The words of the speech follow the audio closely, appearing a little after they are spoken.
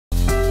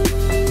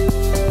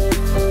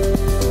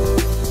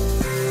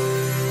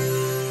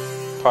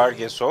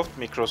Pargesoft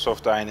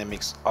Microsoft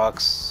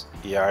AX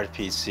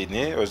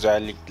ERP'sini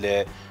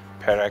özellikle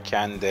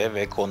perakende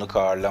ve konuk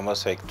ağırlama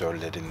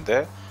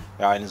sektörlerinde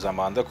ve aynı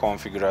zamanda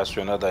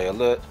konfigürasyona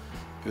dayalı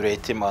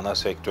üretim ana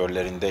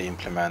sektörlerinde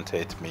implemente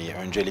etmeyi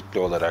öncelikli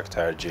olarak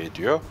tercih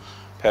ediyor.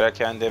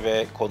 Perakende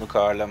ve konuk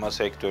ağırlama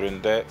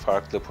sektöründe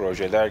farklı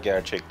projeler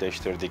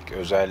gerçekleştirdik.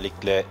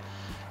 Özellikle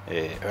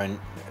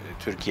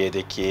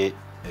Türkiye'deki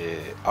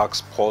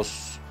AX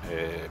Pos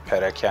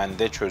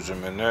perakende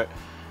çözümünü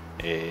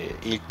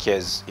ilk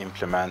kez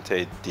implemente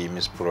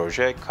ettiğimiz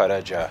proje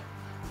Karaca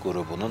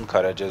Grubu'nun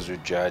Karaca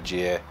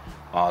Züccaciye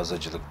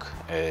mağazacılık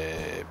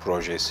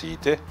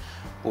projesiydi.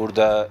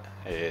 Burada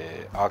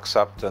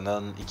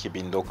AXAP'tanın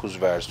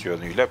 2009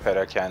 versiyonuyla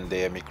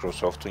perakendeye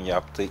Microsoft'un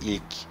yaptığı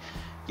ilk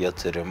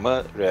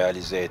yatırımı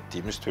realize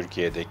ettiğimiz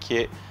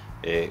Türkiye'deki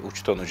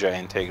uçtan uca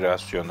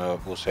entegrasyonu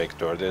bu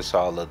sektörde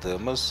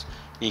sağladığımız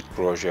ilk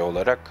proje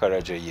olarak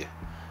Karaca'yı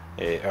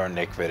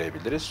örnek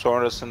verebiliriz.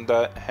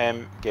 Sonrasında hem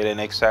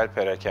geleneksel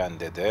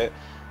perakendede,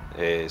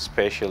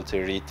 specialty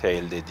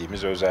retail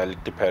dediğimiz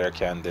özellikle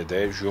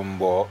perakendede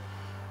jumbo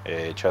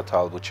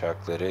çatal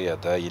bıçakları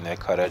ya da yine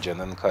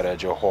Karaca'nın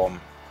Karaca Home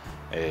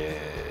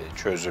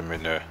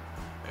çözümünü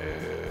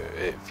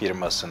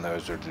firmasını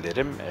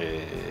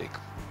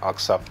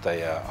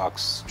AXAP'taya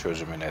AX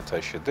çözümüne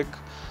taşıdık.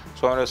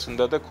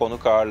 Sonrasında da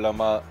konuk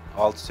ağırlama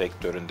alt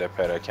sektöründe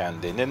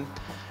perakendenin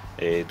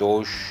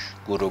Doğuş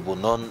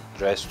Grubu'nun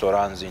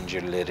restoran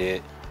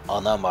zincirleri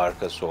ana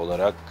markası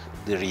olarak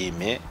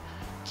Dream'i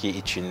ki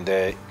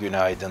içinde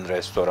Günaydın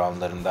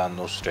Restoran'larından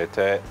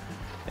Nusret'e,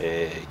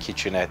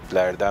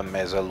 Kitchnette'den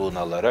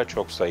Mezzaluna'lara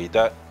çok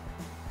sayıda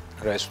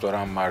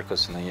restoran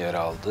markasının yer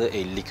aldığı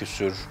 50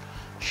 küsür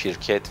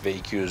şirket ve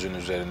 200'ün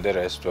üzerinde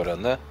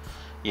restoranı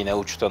yine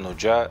uçtan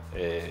uca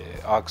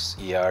AX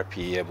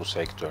ERP'ye bu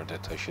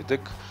sektörde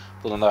taşıdık.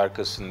 Bunun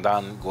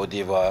arkasından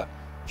Godiva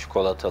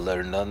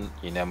çikolatalarının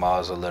yine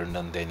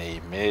mağazalarının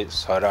deneyimi,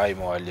 Saray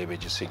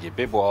Muhallebicisi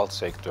gibi bu alt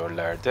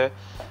sektörlerde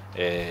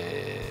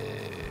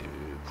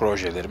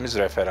projelerimiz,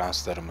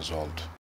 referanslarımız oldu.